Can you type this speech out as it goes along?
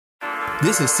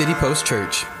This is City Post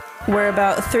Church. We're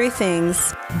about three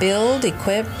things: build,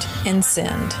 equipped, and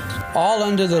send. All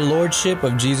under the lordship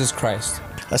of Jesus Christ.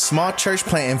 A small church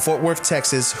plant in Fort Worth,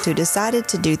 Texas, who decided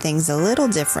to do things a little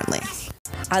differently.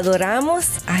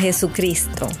 Adoramos a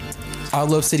Jesucristo. I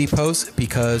love City Post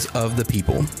because of the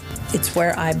people. It's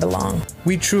where I belong.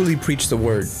 We truly preach the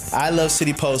word. I love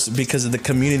City Post because of the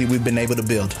community we've been able to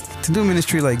build. To do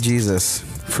ministry like Jesus,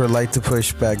 for light to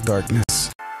push back darkness.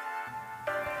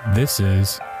 This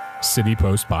is City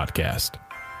Post Podcast.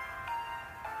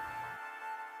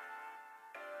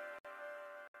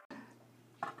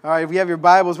 All right, if you have your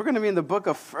Bibles, we're going to be in the book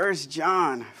of 1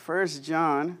 John. 1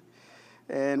 John.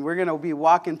 And we're going to be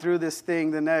walking through this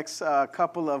thing the next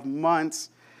couple of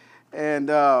months. And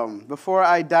before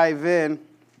I dive in,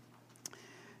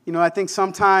 you know, I think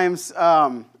sometimes,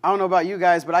 I don't know about you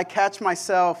guys, but I catch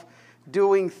myself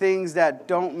doing things that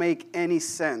don't make any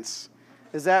sense.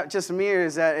 Is that just me or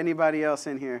is that anybody else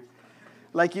in here?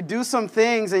 Like you do some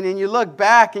things and then you look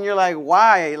back and you're like,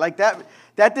 why? Like that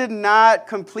did not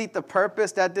complete the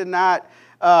purpose. That did not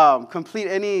complete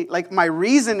any, like my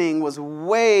reasoning was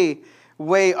way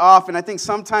off. And I think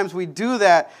sometimes we do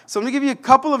that. So I'm going to give you a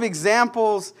couple of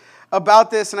examples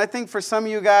about this. And I think for some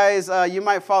of you guys, you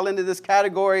might fall into this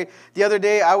category. The other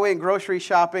day I went grocery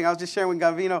shopping. I was just sharing with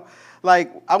Gavino.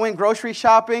 Like I went grocery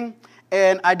shopping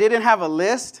and I didn't have a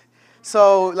list.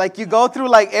 So, like, you go through,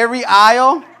 like, every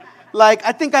aisle. Like,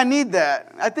 I think I need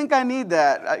that.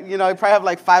 You know, I probably have,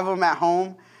 like, 5 of them at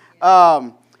home.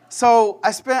 So, I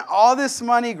spent all this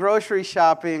money grocery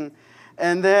shopping.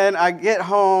 And then I get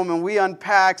home, and we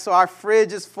unpack. So, our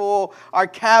fridge is full. Our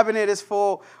cabinet is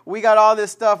full. We got all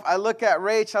this stuff. I look at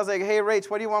Rach. I was like, hey,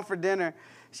 Rach, what do you want for dinner?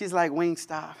 She's like,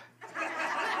 Wingstop.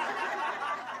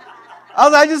 I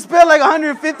was like, I just spent, like,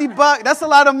 $150. That's a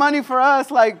lot of money for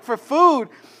us, like, for food.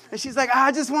 And she's like,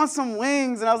 I just want some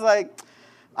wings. And I was like,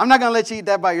 I'm not going to let you eat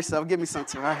that by yourself. Give me some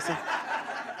too. All right, so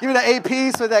give me the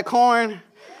 8-piece with that corn.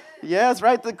 Yes,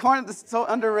 right. The corn is so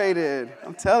underrated.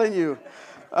 I'm telling you.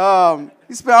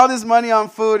 You spend all this money on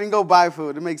food and go buy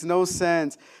food. It makes no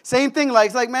sense. Same thing, like,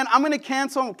 it's like, man, I'm going to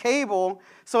cancel cable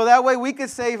so that way we could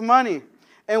save money.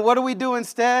 And what do we do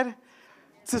instead?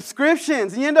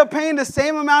 Subscriptions. And you end up paying the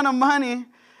same amount of money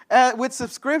with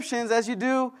subscriptions as you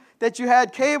do that you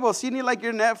had cable. So you need like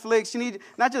your Netflix. You need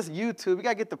not just YouTube. You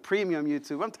got to get the premium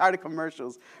YouTube. I'm tired of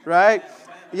commercials, right?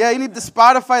 Yeah, you need the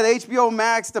Spotify, the HBO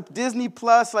Max, the Disney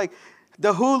Plus, like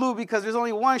the Hulu, because there's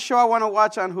only one show I want to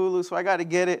watch on Hulu, so I got to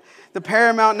get it. The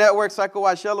Paramount Network, so I can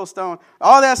watch Yellowstone,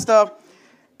 all that stuff.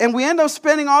 And we end up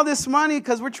spending all this money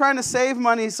because we're trying to save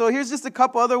money. So here's just a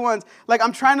couple other ones. Like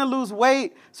I'm trying to lose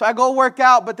weight, so I go work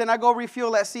out, but then I go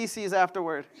refuel at CC's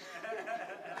afterward.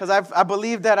 Because I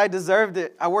believe that I deserved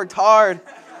it. I worked hard.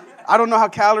 I don't know how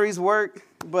calories work,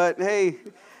 but hey.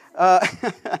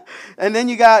 And then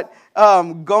you got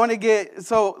going to get,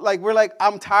 so like we're like,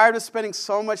 I'm tired of spending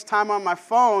so much time on my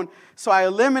phone, so I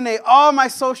eliminate all my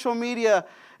social media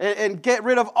and get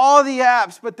rid of all the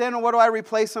apps, but then what do I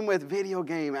replace them with? Video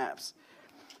game apps.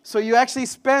 So you actually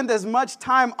spend as much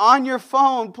time on your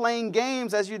phone playing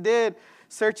games as you did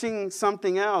searching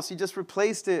something else. You just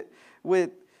replaced it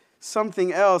with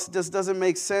something else. Just doesn't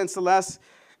make sense. The last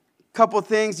couple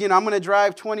things, you know, I'm going to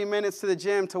drive 20 minutes to the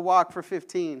gym to walk for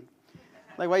 15.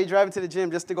 Like, why are you driving to the gym?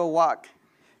 Just to go walk.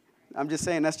 I'm just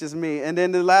saying, that's just me. And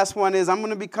then the last one is I'm going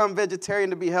to become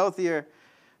vegetarian to be healthier,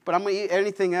 but I'm going to eat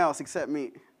anything else except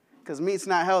meat. Because meat's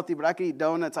not healthy, but I can eat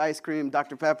donuts, ice cream,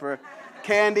 Dr. Pepper,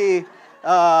 candy,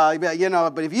 you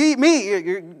know, but if you eat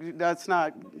meat, that's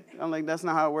not, I'm like, that's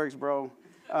not how it works, bro.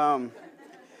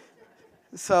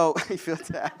 So you feel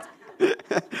that.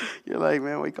 You're like,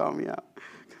 man, why call me out?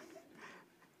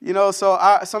 You know,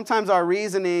 so sometimes our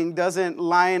reasoning doesn't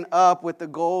line up with the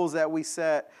goals that we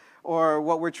set or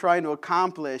what we're trying to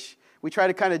accomplish. We try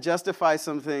to kind of justify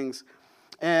some things.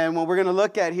 And what we're going to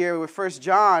look at here with 1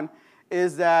 John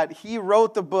is that John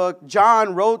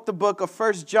wrote the book of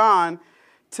 1 John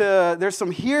there's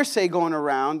some hearsay going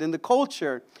around in the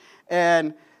culture.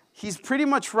 And he's pretty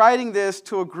much writing this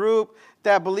to a group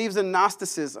that believes in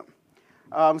Gnosticism.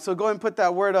 So go ahead and put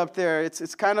that word up there.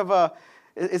 It's kind of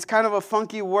a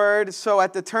funky word. So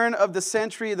at the turn of the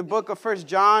century, the book of 1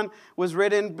 John was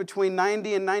written between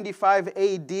 90 and 95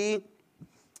 AD.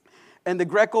 And the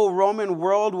Greco-Roman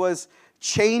world was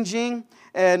changing.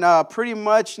 And pretty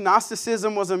much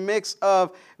Gnosticism was a mix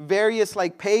of various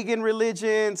like pagan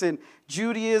religions and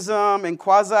Judaism and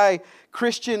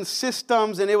quasi-Christian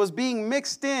systems. And it was being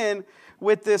mixed in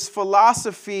with this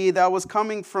philosophy that was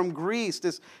coming from Greece,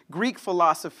 this Greek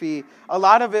philosophy. A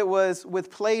lot of it was with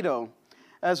Plato.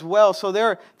 as well. So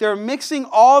they're mixing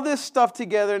all this stuff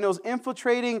together, and it was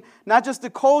infiltrating not just the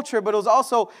culture, but it was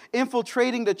also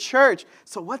infiltrating the church.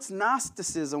 So what's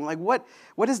Gnosticism? Like what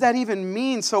does that even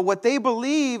mean? So what they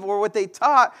believe or what they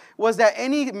taught was that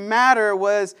any matter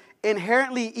was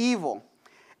inherently evil.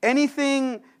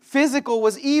 Anything physical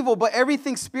was evil, but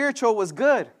everything spiritual was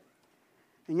good.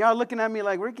 And y'all looking at me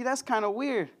like, Ricky, that's kind of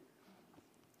weird.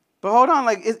 But hold on,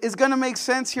 like it's going to make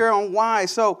sense here on why.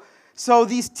 So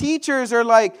these teachers are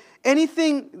like,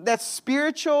 anything that's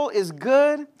spiritual is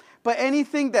good, but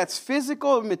anything that's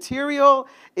physical, material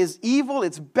is evil,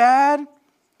 it's bad.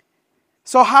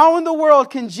 So how in the world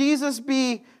can Jesus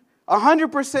be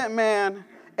 100% man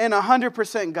and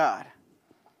 100% God?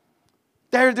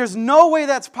 There's no way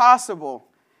that's possible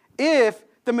if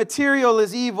the material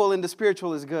is evil and the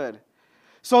spiritual is good.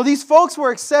 So these folks were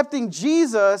accepting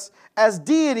Jesus as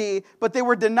deity, but they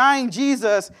were denying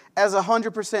Jesus as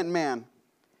 100% man.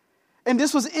 And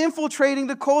this was infiltrating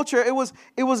the culture. It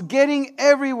was getting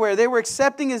everywhere. They were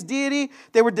accepting his deity.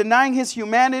 They were denying his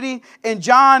humanity. And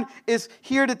John is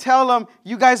here to tell them,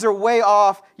 you guys are way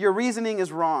off. Your reasoning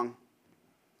is wrong.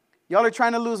 Y'all are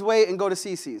trying to lose weight and go to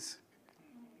CC's.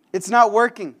 It's not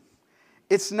working.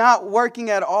 It's not working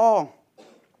at all.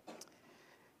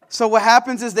 So what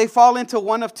happens is they fall into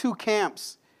one of two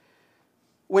camps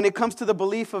when it comes to the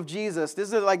belief of Jesus.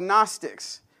 These are like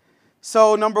Gnostics.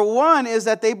 So number one is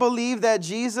that they believe that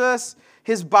Jesus,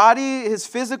 his body, his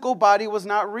physical body was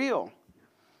not real.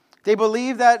 They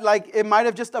believe that like it might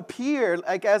have just appeared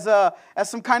like as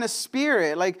some kind of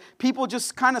spirit. Like people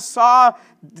just kind of saw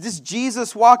this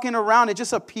Jesus walking around. It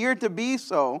just appeared to be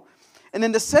so. And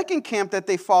then the second camp that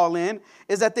they fall in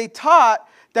is that they taught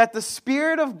that the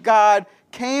Spirit of God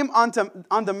came on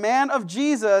the man of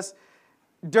Jesus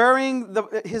during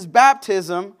his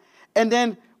baptism and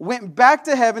then went back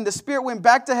to heaven. The Spirit went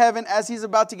back to heaven as he's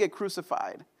about to get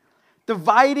crucified,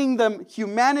 dividing the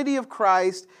humanity of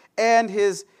Christ and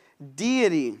his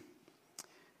deity.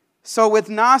 So with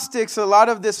Gnostics, a lot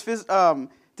of this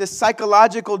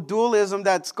psychological dualism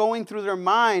that's going through their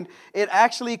mind, it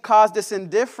actually caused this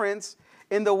indifference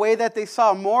in the way that they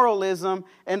saw moralism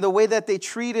and the way that they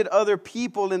treated other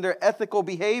people in their ethical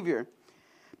behavior.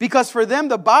 Because for them,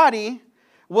 the body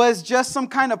was just some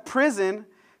kind of prison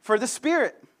for the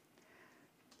spirit.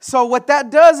 So what that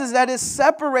does is that it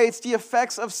separates the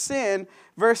effects of sin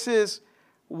versus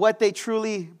what they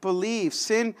truly believe.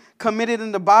 Sin committed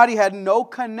in the body had no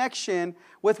connection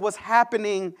with what's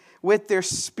happening with their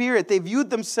spirit. They viewed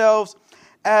themselves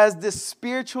as this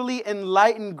spiritually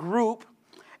enlightened group.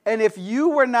 And if you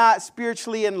were not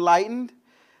spiritually enlightened,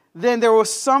 then there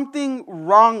was something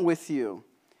wrong with you,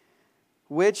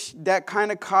 which that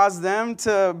kind of caused them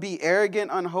to be arrogant,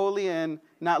 unholy, and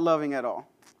not loving at all.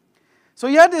 So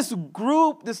you had this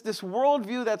group, this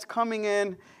worldview that's coming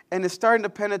in, and it's starting to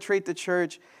penetrate the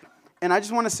church. And I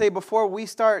just want to say, before we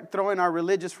start throwing our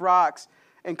religious rocks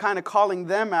and kind of calling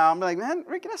them out, I'm like, man,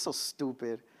 Ricky, that's so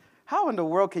stupid. How in the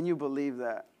world can you believe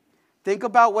that? Think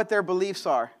about what their beliefs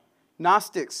are.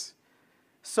 Gnostics.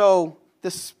 So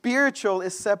the spiritual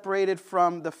is separated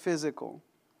from the physical.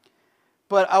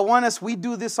 But we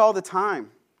do this all the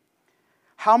time.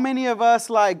 How many of us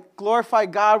like glorify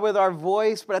God with our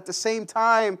voice, but at the same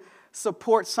time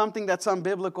support something that's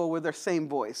unbiblical with our same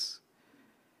voice?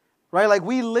 Right? Like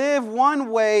we live one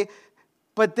way,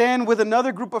 but then with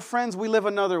another group of friends, we live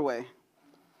another way.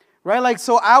 Right? Like,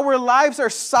 so our lives are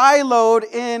siloed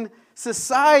in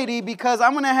society because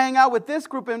I'm going to hang out with this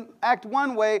group and act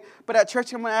one way, but at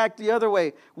church I'm going to act the other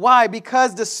way. Why?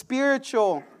 Because the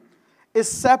spiritual is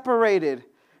separated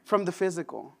from the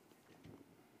physical.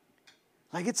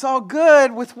 Like it's all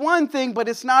good with one thing, but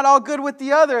it's not all good with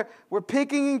the other. We're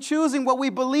picking and choosing what we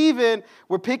believe in.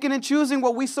 We're picking and choosing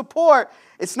what we support.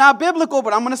 It's not biblical,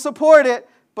 but I'm going to support it.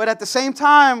 But at the same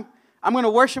time, I'm going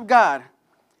to worship God.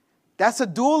 That's a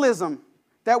dualism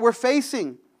that we're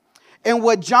facing. And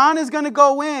what John is going to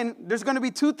go in, there's going to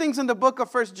be two things in the book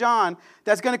of 1 John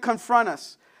that's going to confront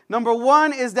us. Number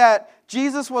one is that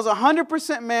Jesus was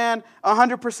 100% man,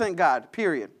 100% God,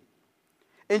 period.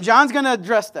 And John's going to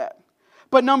address that.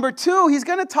 But number two, he's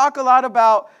going to talk a lot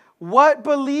about what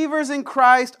believers in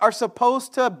Christ are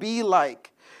supposed to be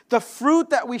like. The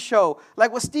fruit that we show.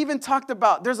 Like what Stephen talked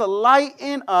about. There's a light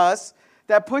in us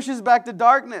that pushes back the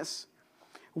darkness.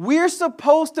 We're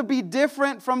supposed to be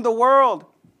different from the world.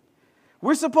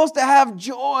 We're supposed to have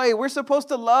joy. We're supposed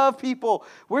to love people.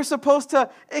 We're supposed to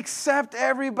accept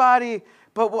everybody.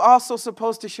 But we're also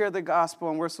supposed to share the gospel.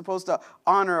 And we're supposed to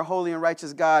honor a holy and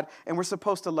righteous God. And we're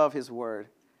supposed to love his word.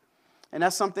 And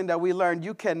that's something that we learned.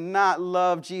 You cannot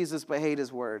love Jesus but hate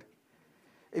his word.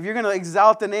 if you're going to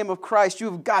exalt the name of Christ,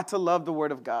 you've got to love the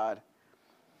Word of God.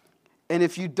 And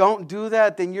if you don't do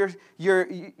that, then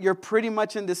you're pretty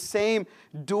much in the same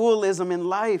dualism in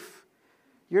life.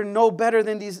 You're no better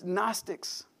than these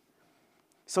Gnostics.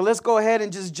 So let's go ahead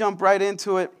and just jump right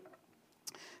into it.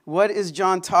 What is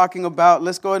John talking about?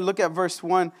 Let's go ahead and look at verse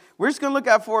 1. We're just going to look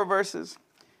at 4 verses.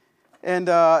 And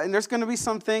there's going to be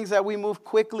some things that we move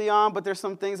quickly on, but there's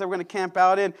some things that we're going to camp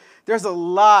out in. There's a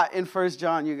lot in 1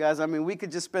 John, you guys. I mean, we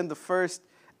could just spend the first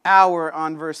hour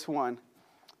on verse 1,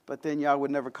 but then y'all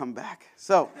would never come back.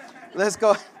 So let's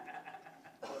go.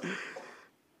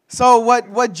 So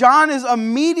what John is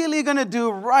immediately going to do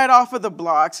right off of the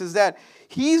blocks is that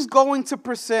he's going to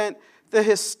present the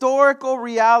historical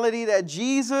reality that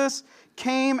Jesus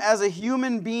came as a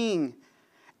human being.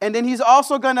 And then he's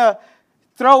also going to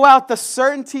throw out the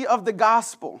certainty of the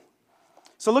gospel.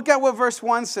 So look at what verse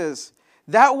 1 says.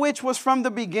 That which was from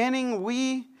the beginning,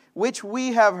 which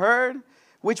we have heard,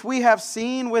 which we have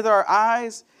seen with our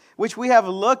eyes, which we have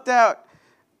looked at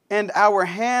and our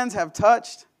hands have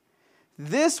touched.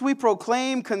 This we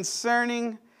proclaim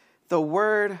concerning the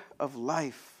word of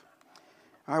life.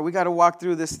 All right, we got to walk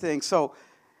through this thing. So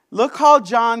look how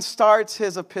John starts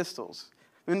his epistles.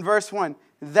 In verse 1,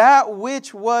 that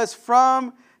which was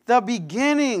from the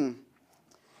beginning.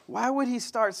 Why would he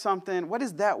start something? What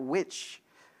is that which?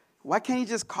 Why can't he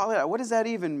just call it out? What does that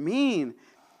even mean?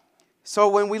 So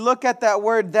when we look at that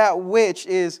word, that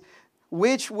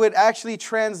which would actually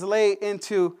translate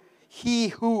into he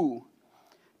who.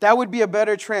 That would be a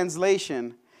better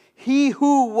translation. He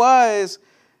who was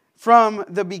from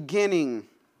the beginning.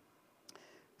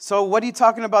 So what are you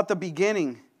talking about the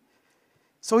beginning?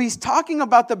 So he's talking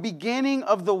about the beginning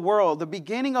of the world, the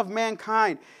beginning of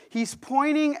mankind. He's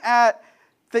pointing at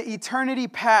the eternity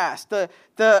past,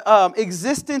 the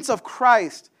existence of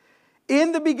Christ.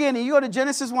 In the beginning, you go to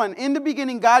Genesis 1, in the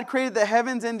beginning God created the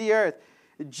heavens and the earth.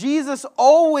 Jesus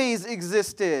always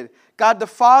existed. God the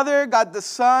Father, God the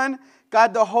Son,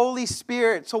 God the Holy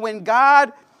Spirit. So when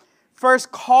God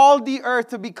first called the earth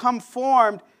to become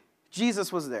formed,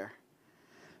 Jesus was there.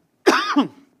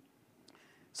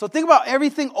 So think about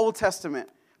everything Old Testament.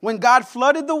 When God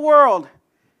flooded the world,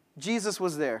 Jesus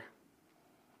was there.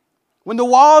 When the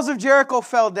walls of Jericho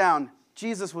fell down,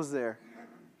 Jesus was there.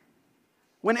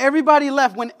 When everybody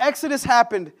left, when Exodus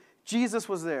happened, Jesus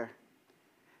was there.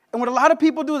 And what a lot of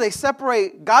people do, they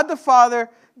separate God the Father,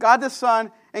 God the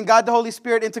Son, and God the Holy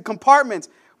Spirit into compartments,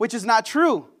 which is not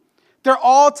true. They're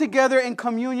all together in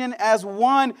communion as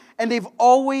one, and they've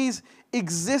always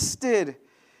existed.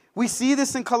 We see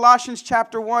this in Colossians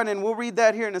chapter 1, and we'll read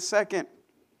that here in a second.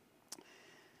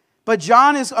 But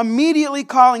John is immediately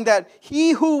calling that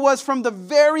he who was from the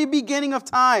very beginning of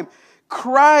time,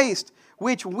 Christ,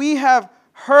 which we have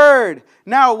heard.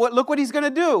 Now, look what he's going to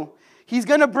do. He's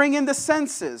going to bring in the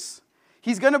senses.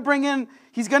 He's going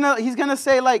to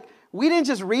say, like, we didn't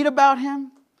just read about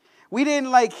him. We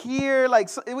didn't, hear,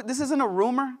 this isn't a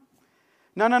rumor.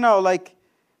 No. Like,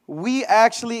 we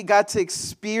actually got to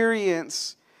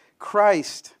experience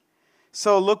Christ.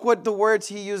 So look what the words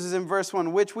he uses in verse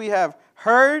 1, which we have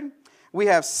heard, we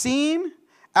have seen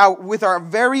with our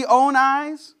very own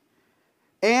eyes,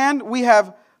 and we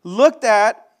have looked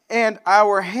at, and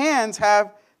our hands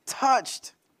have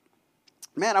touched.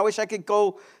 Man, I wish I could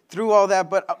go through all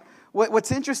that, but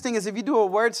what's interesting is if you do a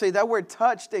word study, that word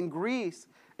touched in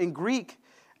Greek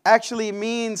actually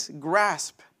means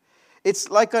grasp.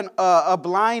 It's like a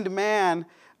blind man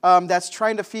that's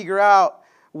trying to figure out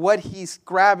what he's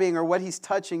grabbing or what he's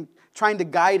touching, trying to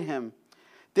guide him.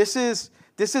 This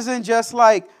isn't just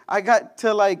like I got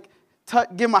to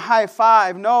give him a high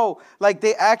five. No,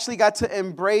 they actually got to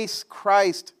embrace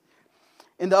Christ.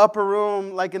 In the upper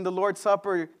room, like in the Lord's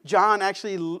Supper, John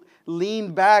actually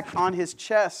leaned back on his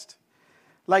chest.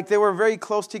 Like they were very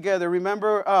close together.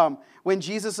 Remember when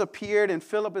Jesus appeared and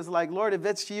Philip is like, Lord, if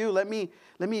that's you, let me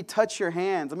touch your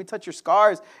hands. Let me touch your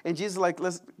scars. And Jesus is like,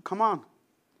 come on.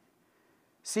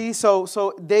 See, so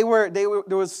there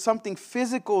was something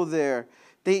physical there.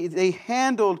 They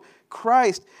handled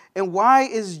Christ. And why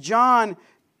is John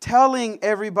telling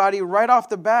everybody right off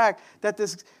the back that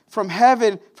this from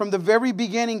heaven, from the very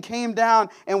beginning, came down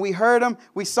and we heard him,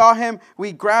 we saw him,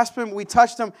 we grasped him, we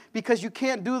touched him? Because you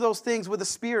can't do those things with a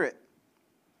spirit.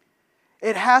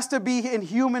 It has to be in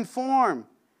human form.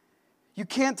 You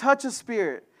can't touch a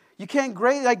spirit. You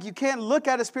can't look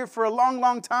at a spirit for a long,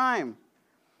 long time.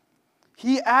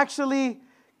 He actually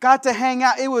got to hang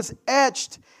out. It was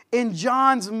etched in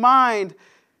John's mind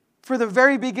for the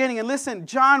very beginning. And listen,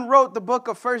 John wrote the book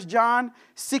of 1 John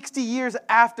 60 years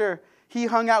after he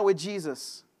hung out with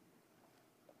Jesus.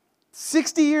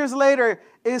 60 years later,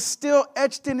 is still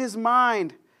etched in his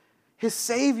mind. His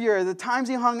Savior, the times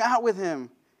he hung out with him.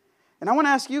 And I want to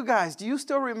ask you guys, do you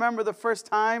still remember the first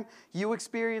time you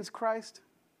experienced Christ?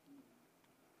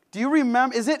 Do you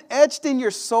remember? Is it etched in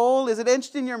your soul? Is it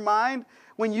etched in your mind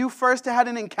when you first had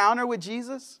an encounter with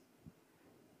Jesus?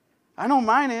 I know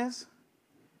mine is.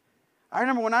 I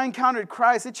remember when I encountered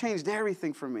Christ, it changed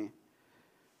everything for me.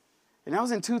 And that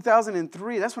was in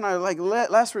 2003. That's when I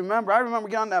last remember. I remember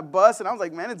getting on that bus and I was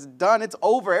like, man, it's done. It's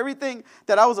over. Everything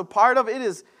that I was a part of,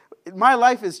 my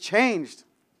life has changed.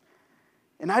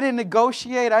 And I didn't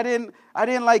negotiate. I didn't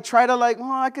try to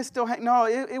I could still hang. No,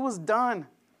 it was done.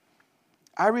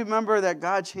 I remember that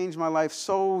God changed my life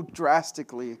so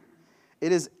drastically.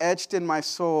 It is etched in my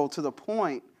soul to the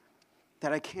point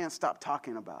that I can't stop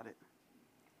talking about it.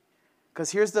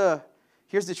 Because here's the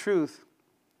truth.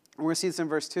 And we're going to see this in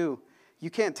verse 2. You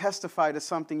can't testify to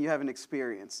something you haven't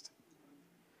experienced.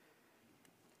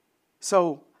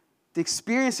 So the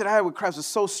experience that I had with Christ was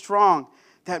so strong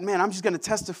that, man, I'm just going to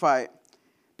testify it.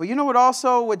 But you know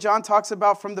what John talks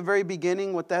about from the very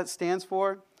beginning, what that stands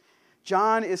for?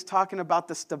 John is talking about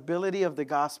the stability of the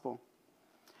gospel.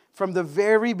 From the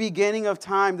very beginning of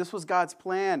time, this was God's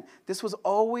plan. This was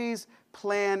always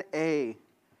plan A.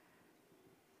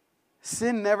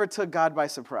 Sin never took God by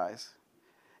surprise.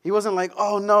 He wasn't like,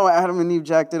 oh no, Adam and Eve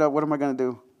jacked it up. What am I going to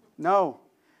do? No.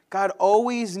 God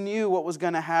always knew what was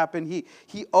going to happen.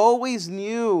 He always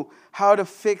knew how to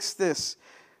fix this.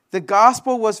 The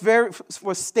gospel was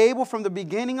stable from the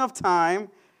beginning of time.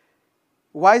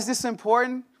 Why is this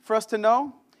important for us to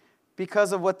know?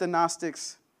 Because of what the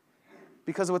Gnostics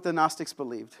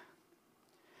believed.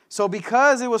 So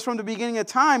because it was from the beginning of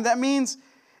time, that means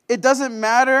it doesn't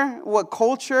matter what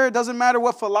culture, it doesn't matter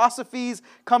what philosophies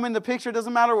come in the picture, it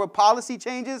doesn't matter what policy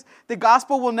changes, the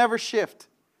gospel will never shift.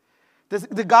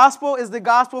 The gospel is the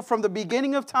gospel from the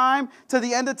beginning of time to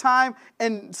the end of time,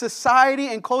 and society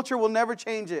and culture will never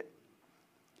change it.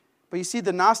 But you see,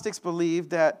 the Gnostics believed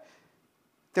that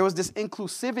there was this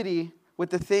inclusivity with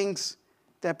the things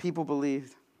that people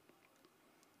believed.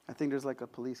 I think there's like a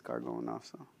police car going off,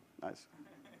 so nice.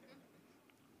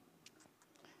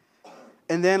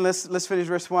 And then let's finish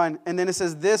verse 1. And then it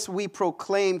says, this we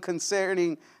proclaim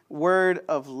concerning word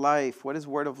of life. What is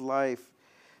word of life?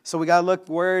 So we got to look,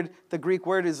 the Greek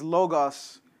word is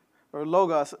logos, or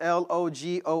logos,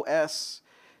 L-O-G-O-S.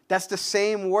 That's the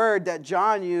same word that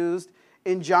John used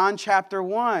in John chapter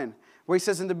 1, where he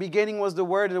says, in the beginning was the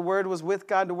Word was with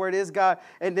God, the Word is God.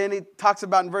 And then he talks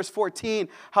about in verse 14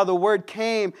 how the Word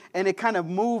came and it kind of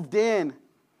moved in.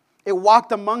 It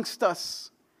walked amongst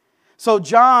us. So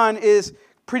John is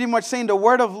pretty much saying the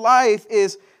word of life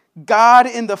is God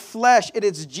in the flesh. It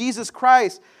is Jesus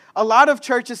Christ. A lot of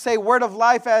churches say word of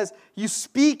life as you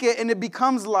speak it and it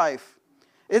becomes life.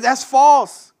 That's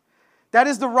false. That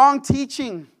is the wrong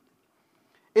teaching.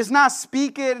 It's not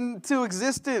speak it into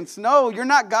existence. No, you're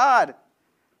not God.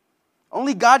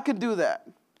 Only God could do that.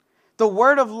 The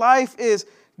word of life is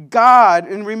God.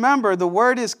 And remember, the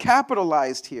word is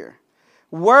capitalized here.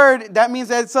 Word, that means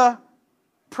that it's a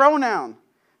pronoun.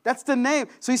 That's the name.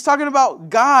 So he's talking about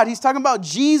God. He's talking about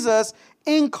Jesus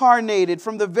incarnated.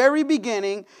 From the very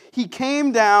beginning, he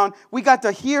came down. We got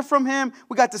to hear from him.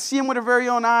 We got to see him with our very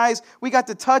own eyes. We got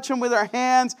to touch him with our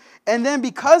hands. And then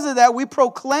because of that, we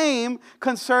proclaim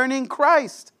concerning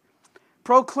Christ.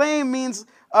 Proclaim means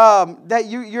that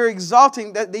you're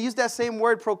exalting. That they use that same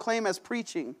word, proclaim, as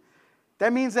preaching.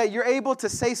 That means that you're able to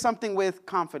say something with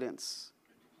confidence.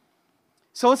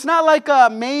 So it's not like a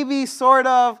maybe, sort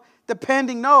of,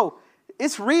 depending. No,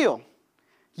 it's real.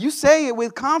 You say it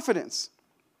with confidence.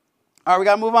 All right, we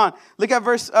got to move on. Look at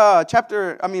verse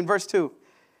 2.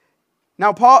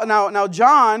 Now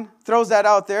John throws that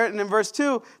out there, and in verse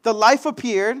 2, the life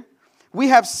appeared. We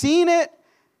have seen it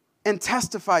and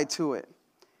testified to it.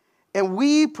 And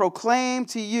we proclaim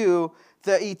to you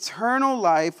the eternal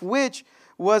life, which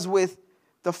was with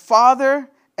the Father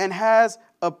and has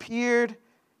appeared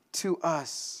to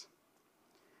us.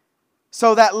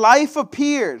 So that life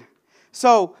appeared.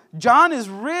 So John is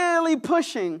really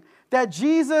pushing that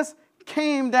Jesus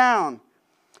came down.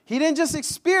 He didn't just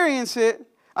experience it.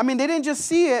 They didn't just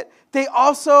see it. They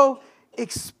also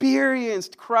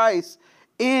experienced Christ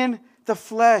in the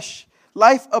flesh.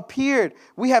 Life appeared.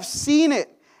 We have seen it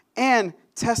and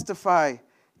testify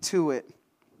to it.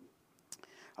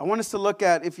 I want us to look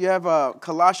at, if you have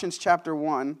Colossians chapter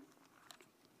 1.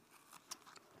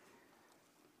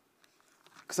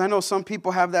 Because I know some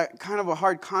people have that kind of a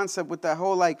hard concept with that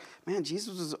whole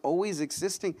Jesus was always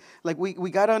existing. We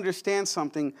got to understand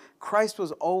something. Christ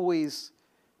was always,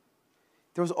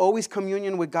 there was always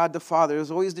communion with God the Father. There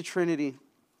was always the Trinity.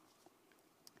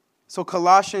 So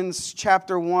Colossians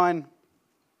chapter 1,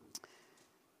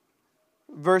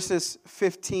 verses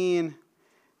 15.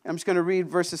 I'm just going to read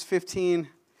verses 15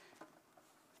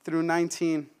 through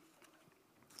 19.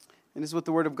 And this is what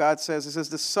the Word of God says. It says,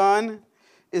 the Son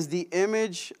is the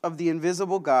image of the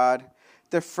invisible God,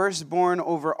 the firstborn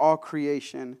over all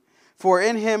creation. For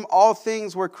in him all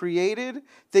things were created,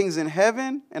 things in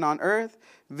heaven and on earth,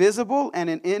 visible and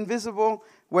invisible,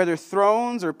 whether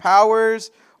thrones or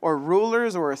powers or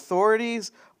rulers or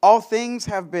authorities. All things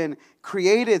have been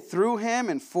created through him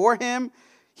and for him.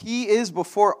 He is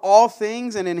before all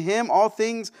things, and in him all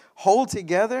things hold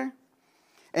together.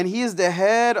 And he is the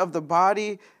head of the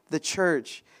body, the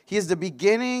church. He is the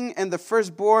beginning and the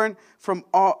firstborn from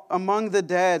among the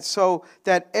dead, so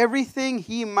that everything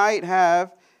he might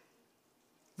have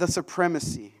the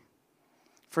supremacy.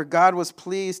 For God was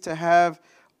pleased to have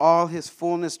all his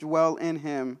fullness dwell in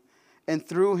him, and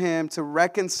through him to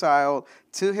reconcile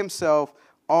to himself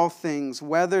all things,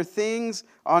 whether things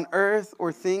on earth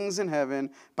or things in heaven,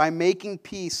 by making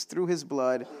peace through his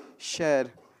blood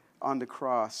shed on the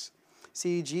cross.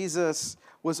 See, Jesus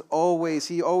he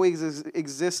always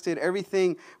existed.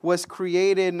 Everything was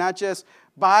created not just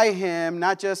by him,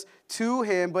 not just to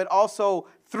him, but also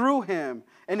through him.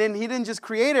 And then he didn't just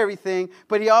create everything,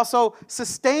 but he also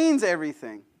sustains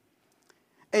everything.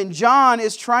 And John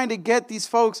is trying to get these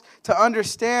folks to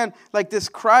understand, like, this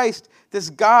Christ, this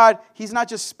God, he's not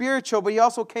just spiritual, but he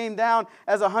also came down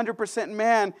as 100%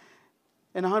 man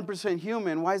and 100%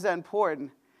 human. Why is that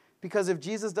important? Because if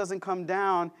Jesus doesn't come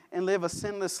down and live a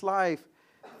sinless life,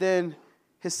 then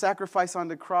his sacrifice on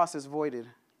the cross is voided.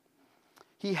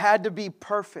 He had to be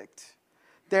perfect.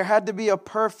 There had to be a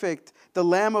perfect, the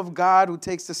Lamb of God who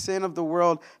takes the sin of the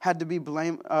world had to be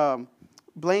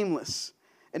blameless.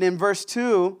 And in verse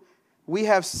 2, we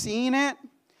have seen it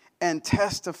and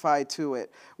testified to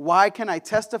it. Why can I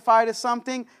testify to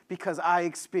something? Because I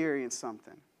experienced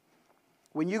something.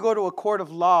 When you go to a court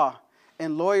of law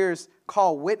and lawyers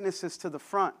call witnesses to the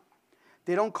front,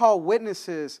 they don't call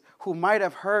witnesses who might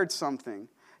have heard something.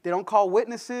 They don't call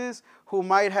witnesses who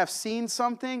might have seen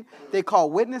something. They call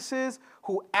witnesses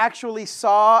who actually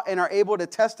saw and are able to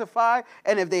testify.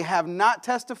 And if they have not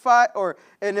testified,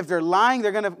 and if they're lying,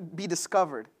 they're going to be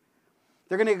discovered.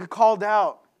 They're going to get called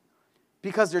out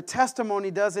because their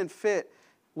testimony doesn't fit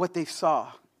what they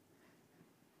saw.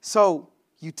 So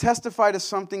you testify to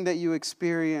something that you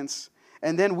experience,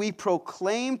 and then we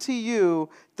proclaim to you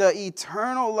the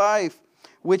eternal life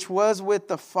which was with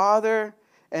the Father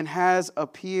and has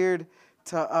appeared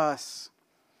to us.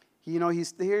 You know,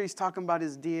 he's talking about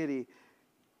his deity.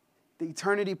 The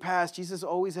eternity past, Jesus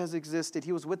always has existed.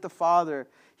 He was with the Father.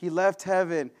 He left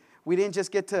heaven. We didn't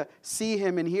just get to see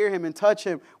him and hear him and touch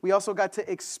him. We also got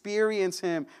to experience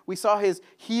him. We saw his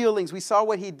healings. We saw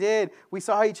what he did. We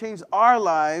saw how he changed our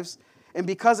lives. And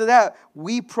because of that,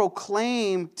 we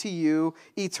proclaim to you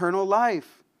eternal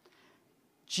life.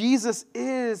 Jesus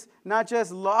is not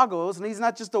just Logos, and he's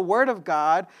not just the Word of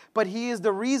God, but he is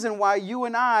the reason why you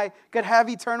and I could have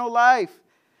eternal life,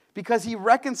 because he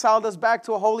reconciled us back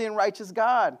to a holy and righteous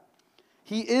God.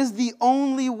 He is the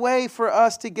only way for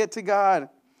us to get to God.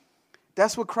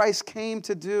 That's what Christ came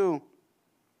to do,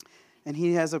 and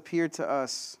he has appeared to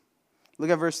us. Look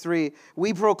at verse 3.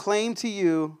 We proclaim to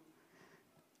you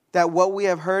that what we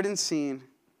have heard and seen,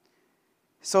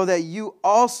 so that you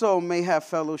also may have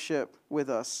fellowship with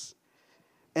us.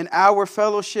 And our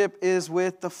fellowship is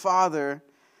with the Father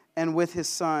and with his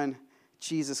Son,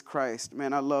 Jesus Christ.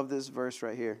 Man, I love this verse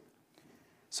right here.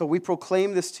 So we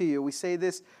proclaim this to you. We say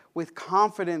this with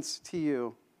confidence to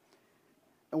you.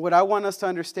 And what I want us to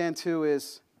understand too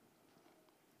is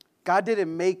God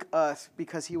didn't make us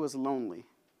because he was lonely.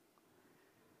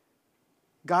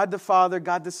 God the Father,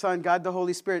 God the Son, God the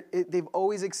Holy Spirit, they've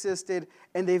always existed,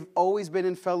 and they've always been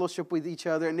in fellowship with each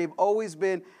other, and they've always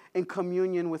been in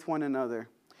communion with one another.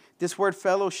 This word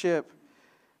fellowship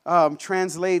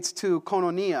translates to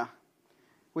koinonia,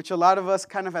 which a lot of us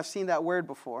kind of have seen that word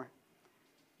before.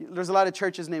 There's a lot of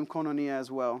churches named Koinonia as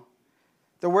well.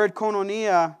 The word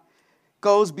koinonia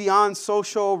goes beyond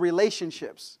social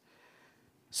relationships.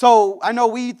 So I know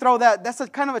we throw that's a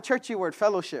kind of a churchy word,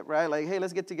 fellowship, right? Like, hey,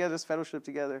 let's get together, let's fellowship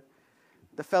together.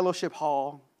 The fellowship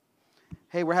hall.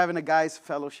 Hey, we're having a guys'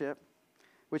 fellowship,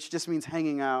 which just means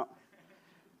hanging out.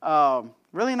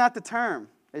 Really not the term.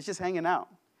 It's just hanging out.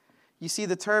 You see,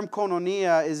 the term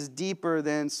koinonia is deeper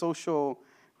than social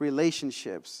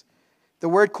relationships. The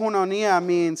word koinonia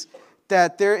means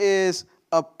that there is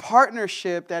a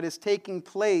partnership that is taking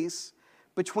place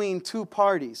between two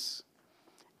parties,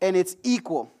 and it's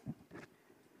equal.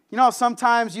 You know,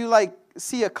 sometimes you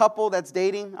see a couple that's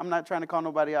dating. I'm not trying to call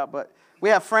nobody out, but We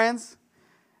have friends,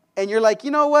 and you're like,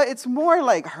 you know what? It's more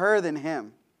like her than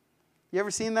him. You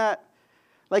ever seen that?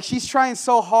 Like she's trying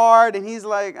so hard, and he's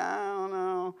like, I don't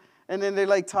know. And then they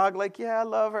like talk like, yeah, I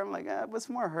love her. I'm like, but it's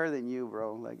more her than you,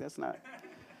 bro. Like that's not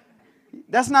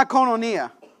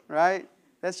koinonia, right?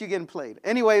 That's you getting played.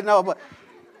 Anyway, no, but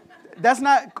that's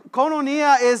not,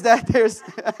 koinonia is that there's,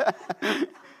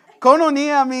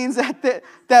 koinonia means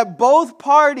that both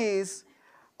parties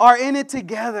are in it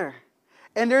together.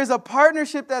 And there's a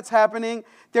partnership that's happening.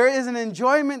 There is an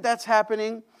enjoyment that's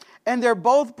happening. And they're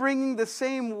both bringing the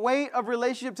same weight of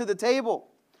relationship to the table.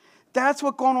 That's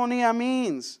what koinonia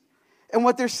means. And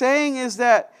what they're saying is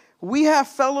that we have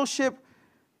fellowship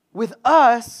with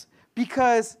us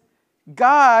because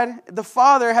God, the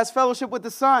Father, has fellowship with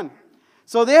the Son.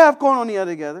 So they have koinonia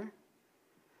together.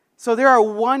 So they are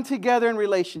one together in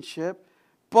relationship.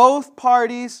 Both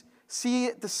parties see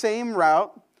it the same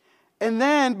route. And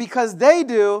then because they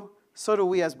do, so do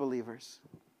we as believers.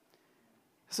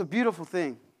 It's a beautiful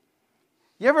thing.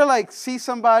 You ever like see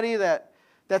somebody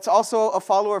that's also a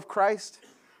follower of Christ?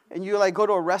 And you like go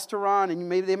to a restaurant and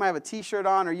maybe they might have a t-shirt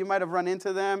on or you might have run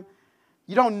into them.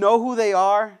 You don't know who they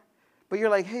are, but you're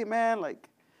like, hey man, like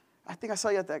I think I saw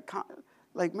you at that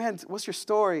like, man, what's your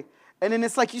story? And then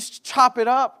it's like you chop it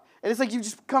up and it's like you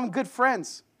just become good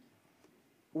friends.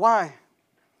 Why?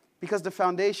 Because the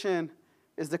foundation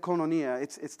is the koinonia.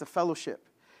 It's the fellowship.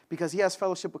 Because he has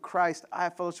fellowship with Christ, I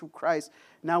have fellowship with Christ.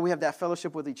 Now we have that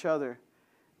fellowship with each other.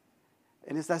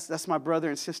 And that's my brother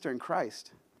and sister in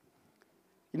Christ.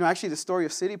 You know, actually the story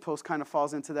of City Post kind of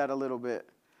falls into that a little bit.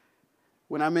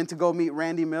 When I meant to go meet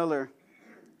Randy Miller,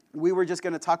 we were just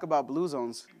going to talk about Blue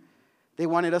Zones. They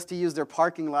wanted us to use their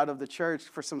parking lot of the church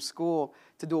for some school,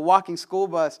 to do a walking school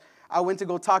bus. I went to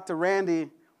go talk to Randy.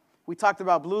 We talked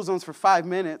about Blue Zones for 5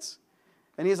 minutes.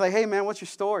 And he's like, hey, man, what's your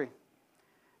story?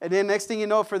 And then next thing you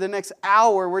know, for the next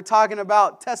hour, we're talking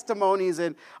about testimonies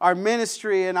and our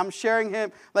ministry. And I'm sharing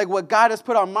him like what God has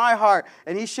put on my heart.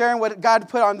 And he's sharing what God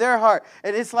put on their heart.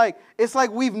 And it's like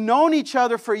we've known each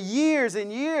other for years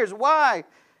and years. Why?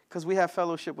 Because we have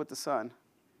fellowship with the Son.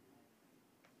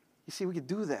 You see, we could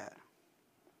do that.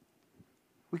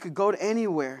 We could go to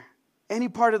anywhere, any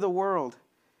part of the world.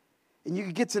 And you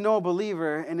could get to know a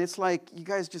believer. And it's like you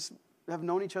guys just have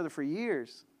known each other for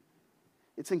years.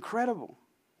 It's incredible.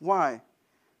 Why?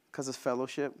 Because of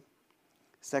fellowship.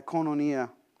 It's that koinonia.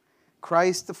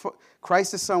 Christ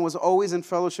the Son was always in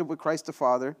fellowship with Christ the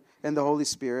Father and the Holy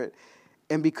Spirit.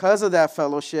 And because of that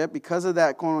fellowship, because of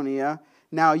that koinonia,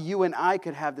 now you and I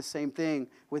could have the same thing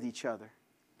with each other,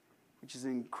 which is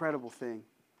an incredible thing.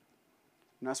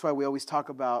 And that's why we always talk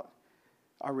about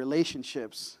our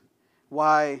relationships,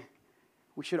 why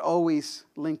we should always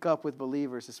link up with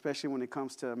believers, especially when it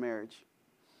comes to a marriage.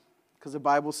 Because the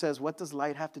Bible says, what does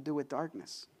light have to do with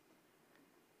darkness?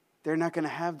 They're not going to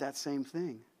have that same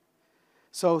thing.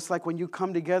 So it's like when you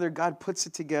come together, God puts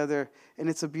it together, and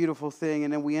it's a beautiful thing.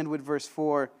 And then we end with verse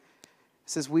 4. It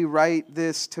says, we write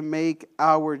this to make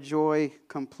our joy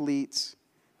complete.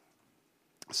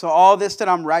 So all this that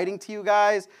I'm writing to you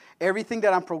guys, everything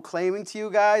that I'm proclaiming to you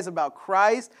guys about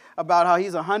Christ, about how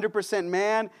he's 100%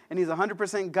 man and he's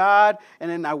 100% God,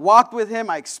 and then I walked with him,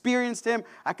 I experienced him,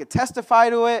 I could testify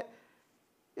to it,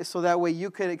 is so that way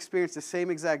you could experience the same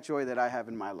exact joy that I have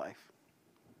in my life.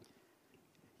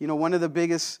 You know, one of the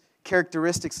biggest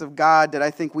characteristics of God that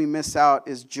I think we miss out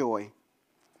is joy.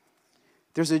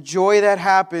 There's a joy that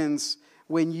happens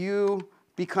when you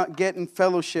get in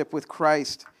fellowship with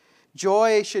Christ.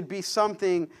 Joy should be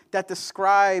something that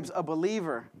describes a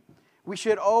believer. We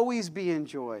should always be in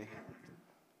joy,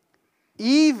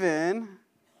 even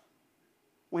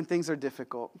when things are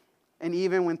difficult. And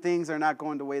even when things are not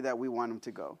going the way that we want them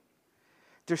to go.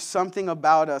 There's something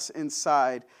about us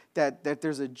inside that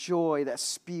there's a joy that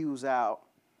spews out.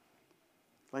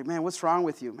 Like, man, what's wrong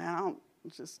with you? Man, I'm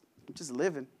just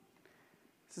living.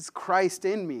 This is Christ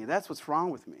in me. That's what's wrong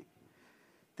with me.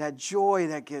 That joy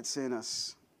that gets in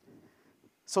us.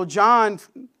 So John,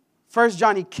 1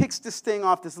 John, he kicks this thing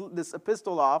off, this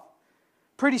epistle off,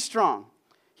 pretty strong.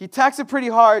 He attacks it pretty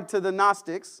hard to the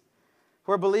Gnostics,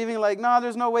 who are believing like, no,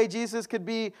 there's no way Jesus could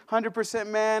be 100%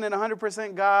 man and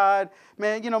 100% God.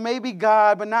 Man, maybe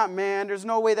God, but not man. There's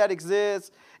no way that exists.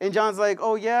 And John's like,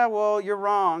 oh yeah, well, you're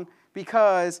wrong,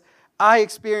 because I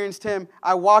experienced him.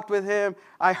 I walked with him.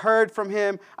 I heard from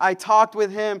him. I talked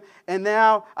with him. And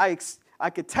now I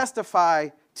could testify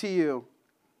to you.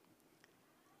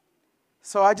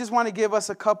 So I just want to give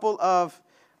us a couple of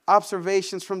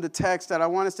observations from the text that I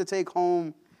want us to take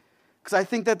home, because I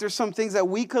think that there's some things that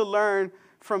we could learn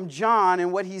from John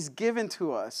and what he's given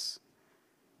to us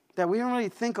that we don't really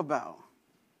think about.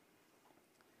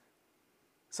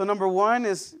 So number one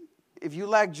is, if you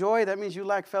lack joy, that means you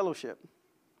lack fellowship.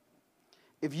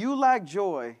 If you lack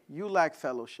joy, you lack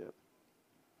fellowship.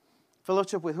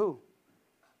 Fellowship with who?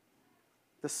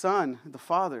 The Son, the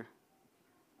Father.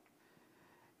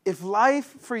 If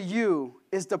life for you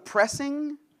is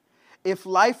depressing, if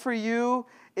life for you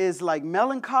is like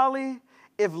melancholy,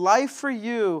 if life for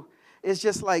you is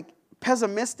just like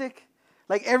pessimistic,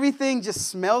 like everything just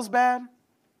smells bad,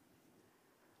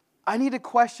 I need to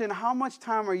question, how much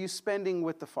time are you spending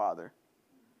with the Father?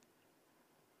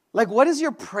 Like, what does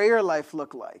your prayer life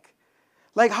look like?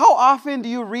 Like, how often do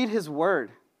you read His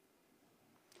Word?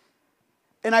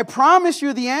 And I promise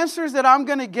you, the answers that I'm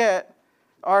going to get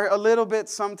are a little bit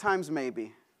sometimes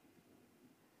maybe.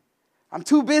 I'm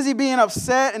too busy being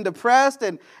upset and depressed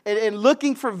and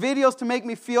looking for videos to make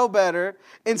me feel better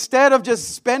instead of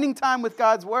just spending time with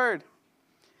God's Word.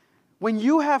 When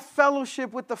you have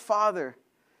fellowship with the Father,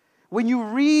 when you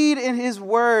read in His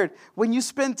Word, when you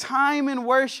spend time in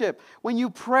worship, when you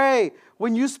pray,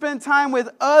 when you spend time with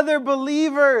other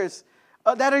believers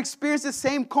that experience the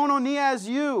same koinonia as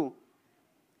you,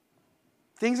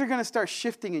 things are going to start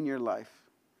shifting in your life.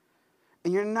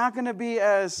 And you're not going to be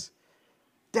as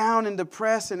down and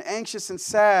depressed and anxious and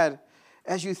sad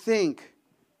as you think.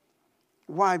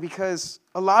 Why? Because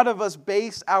a lot of us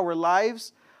base our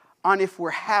lives on if we're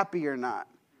happy or not,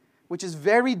 which is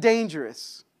very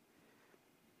dangerous.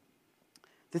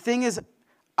 The thing is,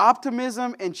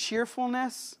 optimism and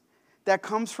cheerfulness that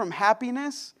comes from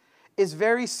happiness is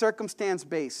very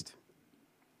circumstance-based.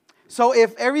 So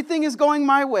if everything is going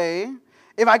my way,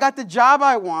 if I got the job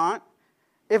I want,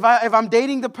 if I'm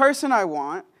dating the person I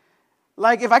want,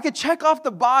 like if I could check off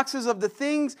the boxes of the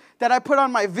things that I put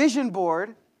on my vision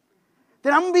board,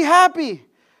 then I'm going to be happy.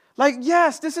 Like,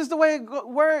 yes, this is the way it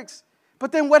works.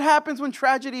 But then what happens when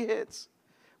tragedy hits?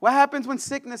 What happens when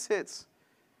sickness hits?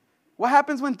 What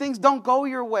happens when things don't go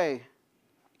your way?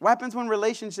 What happens when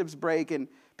relationships break and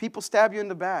people stab you in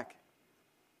the back?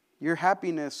 Your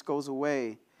happiness goes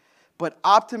away. But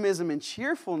optimism and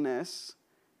cheerfulness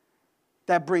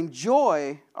that bring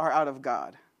joy are out of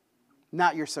God,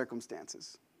 not your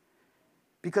circumstances.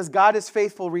 Because God is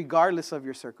faithful regardless of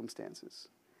your circumstances.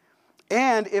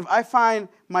 And if I find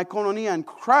my koinonia in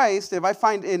Christ, if I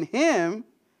find in Him,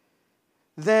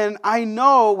 then I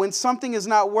know when something is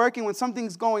not working, when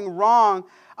something's going wrong,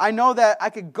 I know that I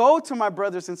could go to my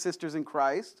brothers and sisters in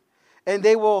Christ, and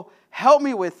they will help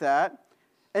me with that,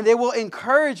 and they will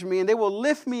encourage me, and they will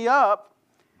lift me up.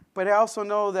 But I also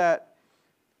know that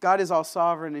God is all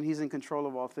sovereign, and He's in control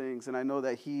of all things, and I know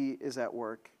that He is at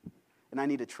work, and I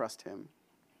need to trust Him.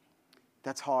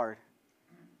 That's hard.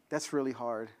 That's really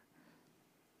hard.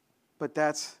 But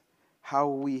that's how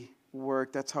we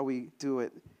work. That's how we do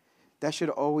it. That should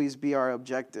always be our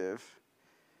objective.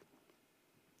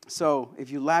 So,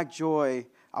 if you lack joy,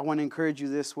 I want to encourage you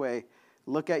this way.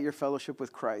 Look at your fellowship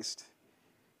with Christ.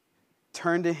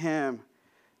 Turn to Him.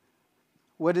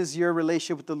 What does your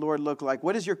relationship with the Lord look like?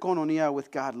 What does your koinonia with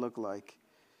God look like?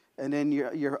 And then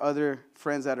your other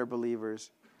friends that are believers.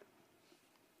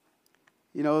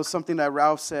 You know, something that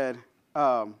Ralph said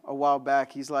a while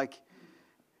back. He's like,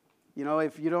 you know,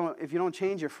 if you don't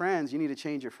change your friends, you need to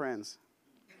change your friends.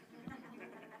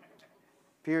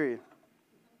 Period.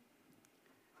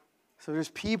 So there's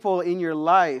people in your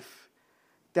life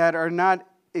that are not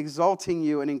exalting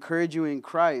you and encourage you in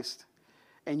Christ,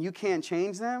 and you can't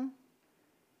change them,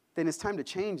 then it's time to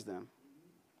change them.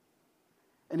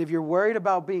 And if you're worried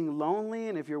about being lonely,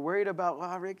 and if you're worried about,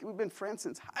 wow, Rick, we've been friends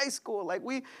since high school. Like,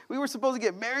 we were supposed to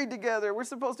get married together. We're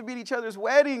supposed to be at each other's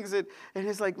weddings. And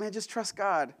it's like, man, just trust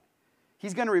God.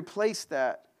 He's going to replace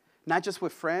that, not just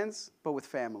with friends, but with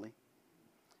family.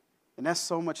 And that's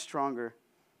so much stronger.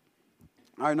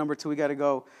 All right, number 2, we got to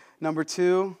go. Number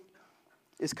 2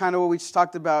 is kind of what we just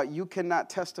talked about. You cannot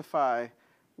testify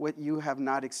what you have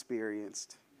not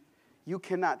experienced. You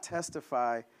cannot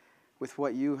testify with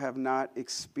what you have not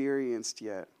experienced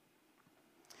yet.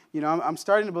 You know, I'm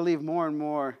starting to believe more and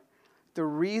more the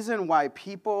reason why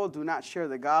people do not share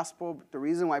the gospel, the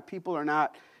reason why people are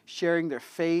not sharing their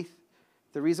faith,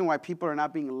 the reason why people are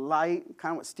not being light,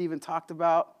 kind of what Stephen talked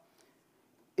about,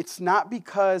 it's not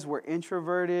because we're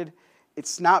introverted.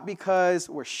 It's not because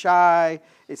we're shy.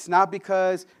 It's not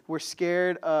because we're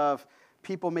scared of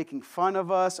people making fun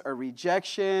of us or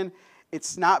rejection.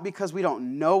 It's not because we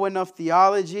don't know enough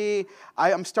theology.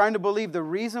 I'm starting to believe the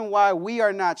reason why we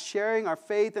are not sharing our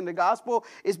faith in the gospel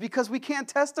is because we can't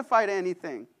testify to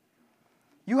anything.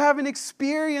 You haven't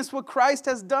experienced what Christ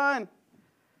has done.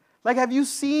 Like, have you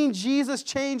seen Jesus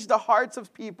change the hearts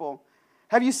of people?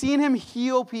 Have you seen him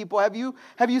heal people? Have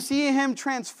you seen him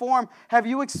transform? Have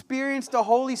you experienced the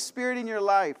Holy Spirit in your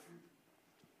life?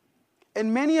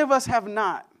 And many of us have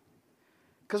not.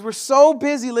 Because we're so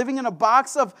busy living in a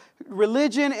box of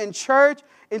religion and church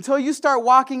until you start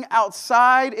walking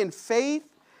outside in faith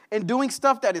and doing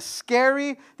stuff that is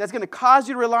scary, that's going to cause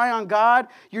you to rely on God,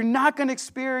 you're not going to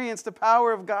experience the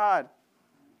power of God.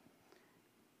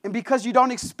 And because you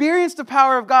don't experience the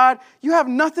power of God, you have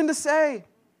nothing to say.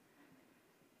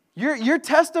 Your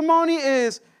testimony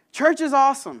is, church is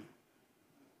awesome.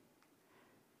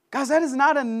 Guys, that is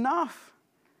not enough.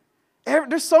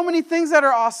 There's so many things that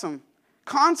are awesome.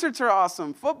 Concerts are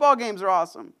awesome. Football games are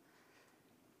awesome.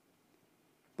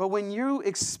 But when you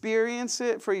experience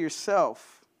it for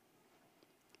yourself,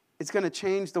 it's going to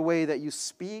change the way that you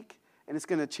speak, and it's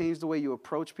going to change the way you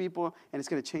approach people, and it's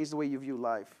going to change the way you view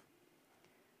life.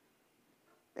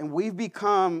 And we've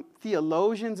become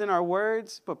theologians in our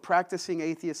words, but practicing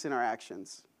atheists in our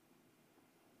actions.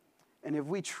 And if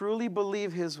we truly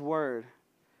believe his word,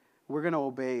 we're going to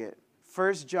obey it.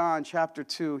 1 John chapter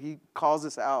 2, he calls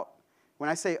us out. When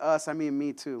I say us, I mean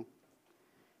me too.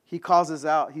 He calls us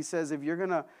out. He says, if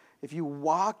you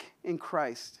walk in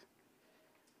Christ,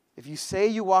 if you say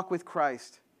you walk with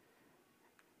Christ,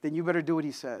 then you better do what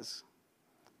he says.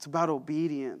 It's about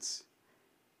obedience.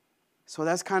 So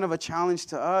that's kind of a challenge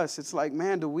to us. It's like,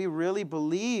 man, do we really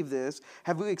believe this?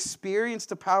 Have we experienced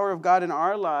the power of God in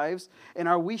our lives? And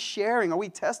are we sharing? Are we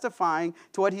testifying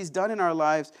to what he's done in our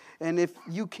lives? And if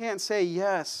you can't say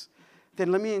yes,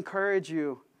 then let me encourage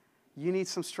you. You need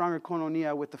some stronger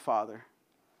koinonia with the Father.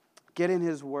 Get in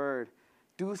his word.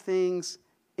 Do things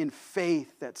in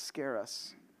faith that scare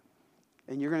us.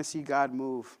 And you're going to see God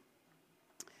move.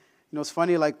 You know, it's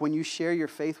funny, like when you share your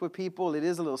faith with people, it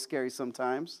is a little scary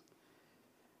sometimes.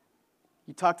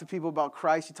 You talk to people about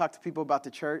Christ. You talk to people about the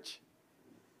church.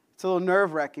 It's a little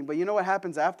nerve-wracking. But you know what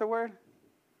happens afterward?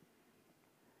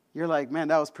 You're like, man,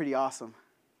 that was pretty awesome.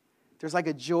 There's like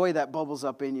a joy that bubbles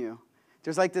up in you.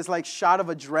 There's like this shot of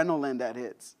adrenaline that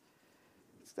hits.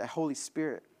 It's that Holy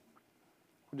Spirit.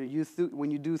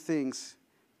 When you do things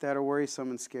that are worrisome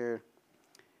and scary.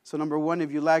 So number one,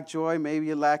 if you lack joy, maybe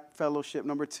you lack fellowship.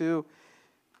 Number two,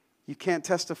 you can't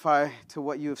testify to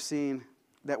what you have seen,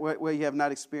 that what you have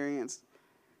not experienced.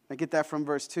 I get that from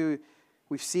verse 2.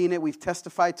 We've seen it, we've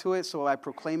testified to it, so I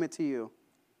proclaim it to you.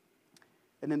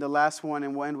 And then the last one,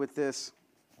 and we'll end with this.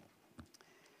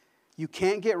 You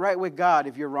can't get right with God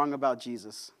if you're wrong about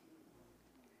Jesus.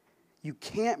 You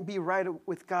can't be right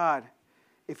with God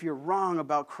if you're wrong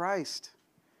about Christ.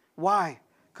 Why?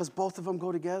 Because both of them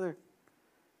go together.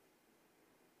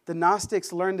 The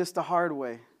Gnostics learned this the hard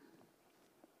way.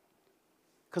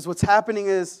 Because what's happening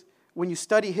is, when you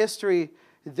study history,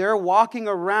 they're walking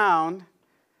around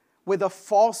with a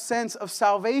false sense of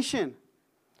salvation.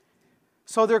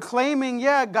 So they're claiming,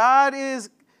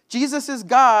 Jesus is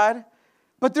God,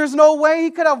 but there's no way he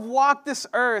could have walked this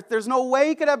earth. There's no way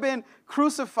he could have been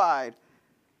crucified.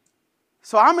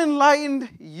 So I'm enlightened,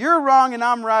 you're wrong, and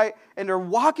I'm right. And they're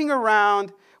walking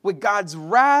around with God's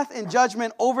wrath and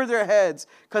judgment over their heads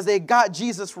because they got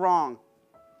Jesus wrong.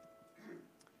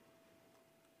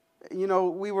 You know,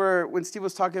 when Steve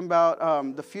was talking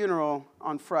about the funeral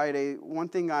on Friday, one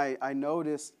thing I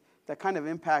noticed that kind of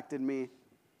impacted me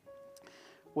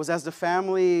was as the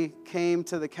family came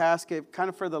to the casket, kind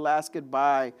of for the last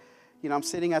goodbye, you know, I'm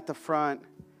sitting at the front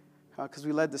because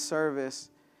we led the service,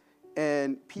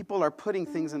 and people are putting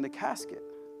things in the casket.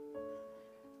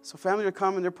 So families are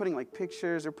coming, they're putting like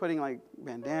pictures, they're putting like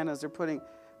bandanas,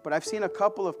 but I've seen a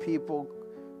couple of people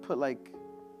put like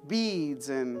beads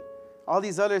and all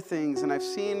these other things, and I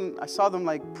saw them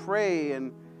like pray,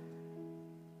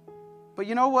 but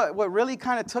you know what really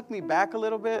kind of took me back a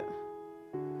little bit?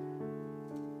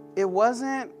 It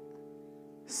wasn't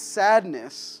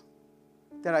sadness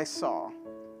that I saw.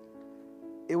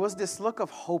 It was this look of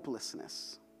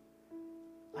hopelessness.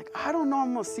 Like, I don't know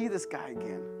I'm going to see this guy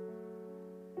again.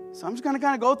 So I'm just going to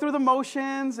kind of go through the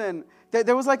motions, and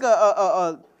there was like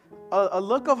a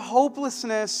look of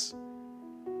hopelessness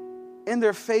in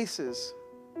their faces.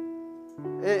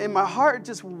 And my heart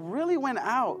just really went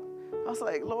out. I was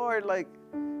like, Lord, like,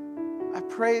 I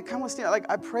pray, come with stand, like,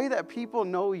 I pray that people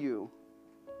know you.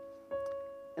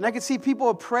 And I could see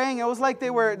people praying. It was like they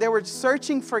were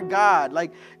searching for God.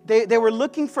 Like they were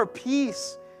looking for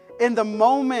peace in the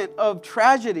moment of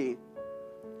tragedy.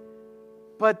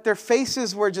 But their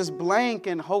faces were just blank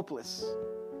and hopeless.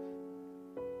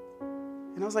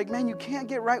 And I was like, man, you can't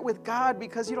get right with God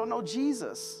because you don't know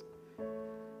Jesus.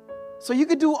 So you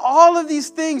could do all of these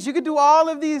things. You could do all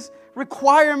of these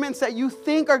requirements that you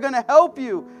think are going to help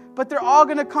you. but they're all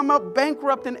going to come up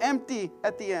bankrupt and empty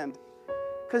at the end.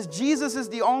 Because Jesus is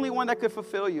the only one that could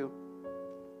fulfill you.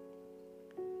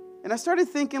 And I started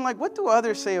thinking, like, what do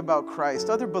others say about Christ?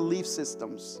 Other belief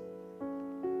systems.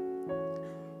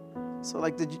 So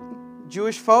like the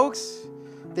Jewish folks,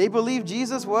 they believe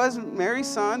Jesus was Mary's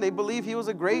son. They believe he was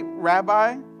a great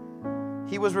rabbi.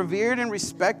 He was revered and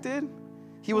respected.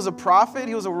 He was a prophet.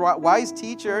 He was a wise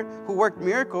teacher who worked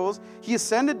miracles. He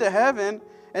ascended to heaven,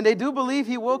 and they do believe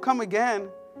he will come again.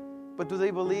 But do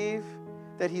they believe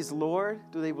that he's Lord?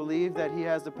 Do they believe that he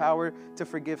has the power to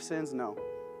forgive sins? No.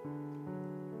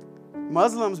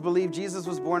 Muslims believe Jesus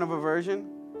was born of a virgin.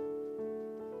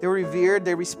 They were revered.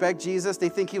 They respect Jesus. They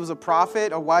think he was a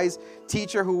prophet, a wise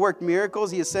teacher who worked miracles.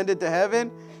 He ascended to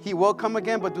heaven. He will come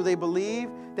again. But do they believe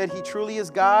that he truly is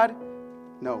God?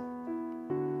 No.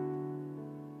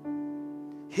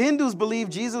 Hindus believe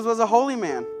Jesus was a holy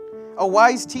man, a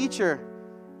wise teacher,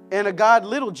 and a God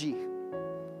little g.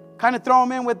 Kind of throw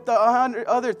him in with the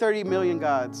other 30 million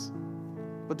gods.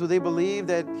 But do they believe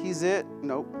that he's it?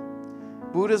 Nope.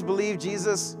 Buddhists believe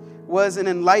Jesus was an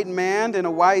enlightened man and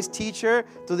a wise teacher.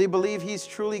 Do they believe he's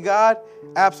truly God?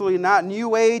 Absolutely not.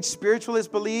 New Age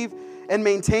spiritualists believe and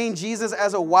maintain Jesus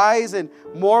as a wise and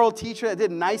moral teacher that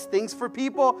did nice things for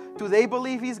people. Do they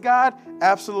believe he's God?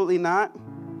 Absolutely not.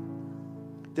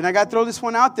 Then I got to throw this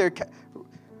one out there.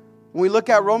 When we look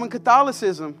at Roman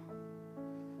Catholicism,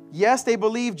 yes, they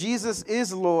believe Jesus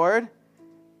is Lord.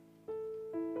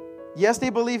 Yes, they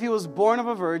believe he was born of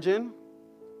a virgin.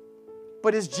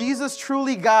 But is Jesus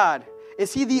truly God?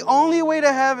 Is he the only way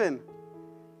to heaven?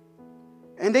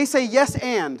 And they say yes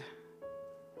and.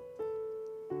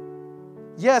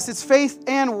 Yes, it's faith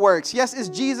and works. Yes, it's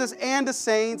Jesus and the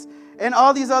saints and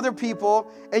all these other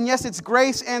people. And yes, it's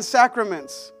grace and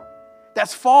sacraments.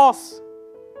 That's false.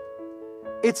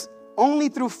 It's only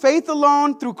through faith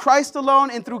alone, through Christ alone,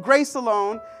 and through grace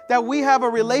alone that we have a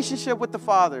relationship with the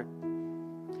Father.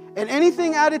 And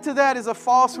anything added to that is a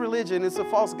false religion. It's a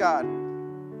false God.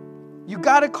 You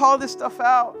got to call this stuff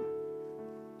out.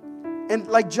 And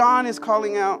like John is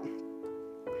calling out.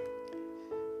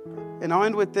 And I'll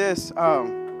end with this.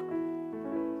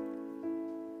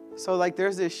 So like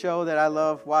there's this show that I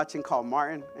love watching called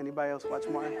Martin. Anybody else watch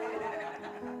Martin?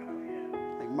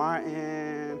 Like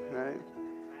Martin, right?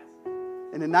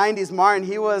 In the 90s, Martin,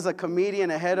 he was a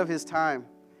comedian ahead of his time.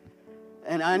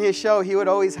 And on his show, he would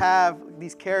always have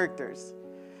these characters.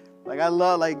 Like I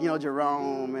love like,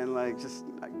 Jerome and like just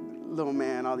like Little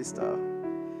Man, all these stuff.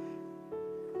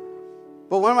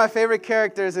 But one of my favorite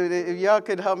characters, if y'all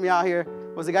could help me out here,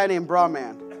 was a guy named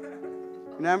Brawman.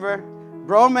 Remember?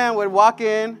 Brawman would walk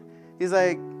in. He's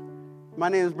like, my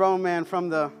name is Brawman from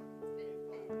the...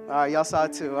 All right, y'all saw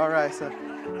it too. All right, so...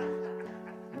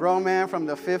 Brawman from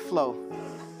the 5th floor.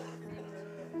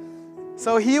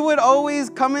 So he would always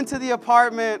come into the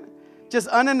apartment just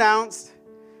unannounced.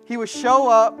 He would show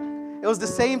up. It was the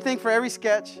same thing for every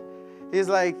sketch. He's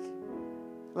like,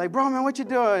 bro, man, what you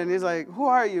doing? And he's like, who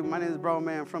are you? My name is Bro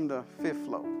Man from the 5th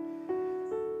floor.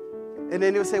 And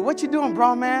then he would say, what you doing,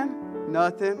 bro, man?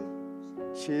 Nothing.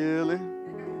 Chilling.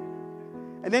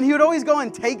 And then he would always go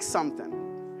and take something.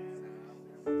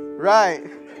 Right.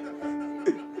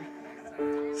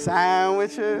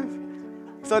 Sandwiches.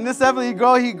 So in this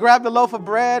episode, he grabbed a loaf of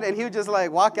bread, and he would just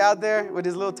like walk out there with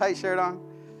his little tight shirt on.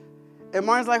 And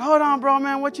Martin's like, hold on, bro,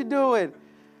 man, what you doing?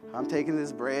 I'm taking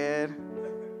this bread.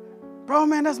 Bro,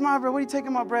 man, that's my bread. What are you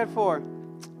taking my bread for?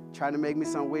 Trying to make me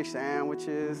some wish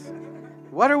sandwiches.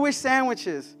 What are wish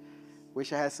sandwiches?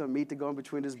 Wish I had some meat to go in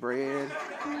between this bread.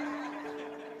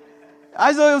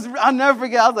 I'll never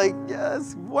forget. I was like,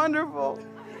 yes, wonderful.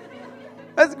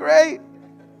 That's great.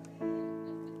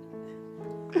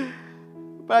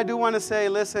 But I do want to say,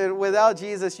 listen, without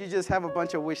Jesus, you just have a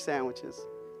bunch of wish sandwiches.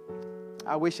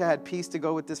 I wish I had peace to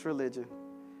go with this religion.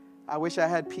 I wish I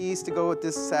had peace to go with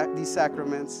these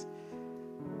sacraments.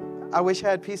 I wish I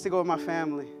had peace to go with my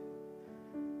family.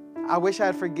 I wish I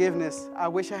had forgiveness. I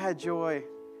wish I had joy.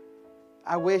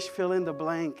 I wish fill in the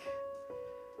blank.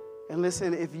 And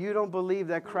listen, if you don't believe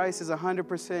that Christ is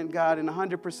 100% God and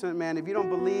 100% man, if you don't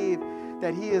believe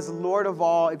that he is Lord of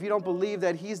all, if you don't believe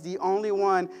that he's the only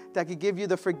one that could give you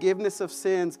the forgiveness of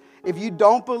sins, if you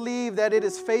don't believe that it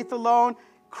is faith alone,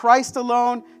 Christ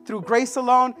alone, through grace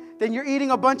alone, then you're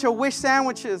eating a bunch of wish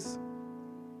sandwiches.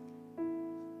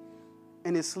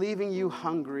 And it's leaving you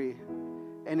hungry.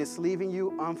 And it's leaving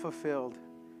you unfulfilled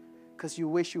because you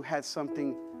wish you had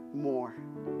something more.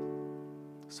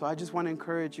 So I just want to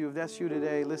encourage you, if that's you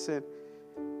today, listen,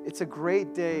 it's a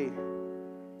great day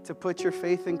to put your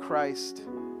faith in Christ,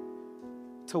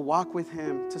 to walk with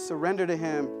him, to surrender to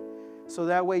him, so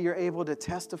that way you're able to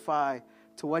testify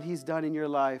to what he's done in your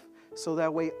life, so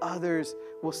that way others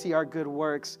will see our good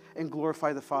works and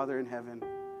glorify the Father in heaven.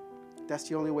 That's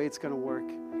the only way it's going to work.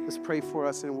 Let's pray for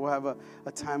us and we'll have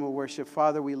a time of worship.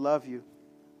 Father, we love you.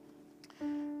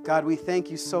 God, we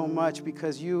thank you so much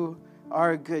because you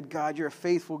are a good God. You're a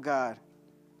faithful God.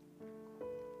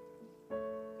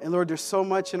 And Lord, there's so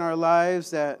much in our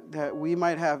lives that we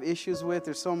might have issues with.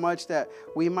 There's so much that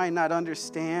we might not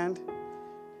understand.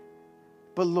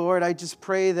 But Lord, I just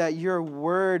pray that your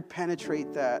word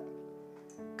penetrate that.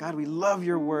 God, we love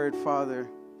your word, Father.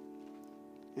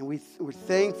 And we're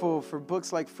thankful for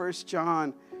books like 1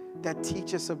 John that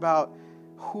teach us about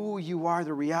who you are,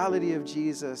 the reality of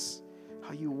Jesus,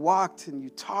 how you walked and you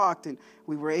talked and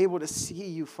we were able to see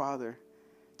you, Father.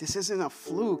 This isn't a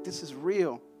fluke. This is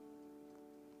real.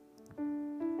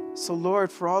 So,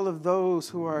 Lord, for all of those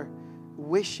who are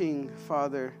wishing,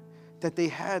 Father, that they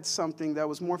had something that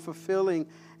was more fulfilling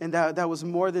and that was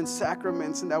more than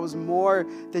sacraments and that was more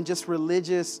than just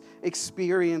religious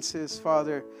experiences,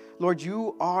 Father. Lord,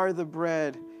 you are the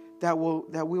bread that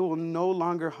we will no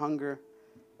longer hunger.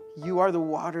 You are the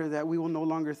water that we will no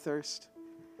longer thirst.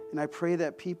 And I pray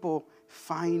that people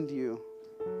find you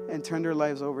and turn their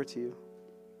lives over to you.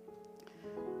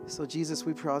 So, Jesus,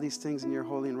 we pray all these things in your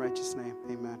holy and righteous name.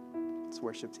 Amen. Let's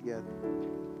worship together.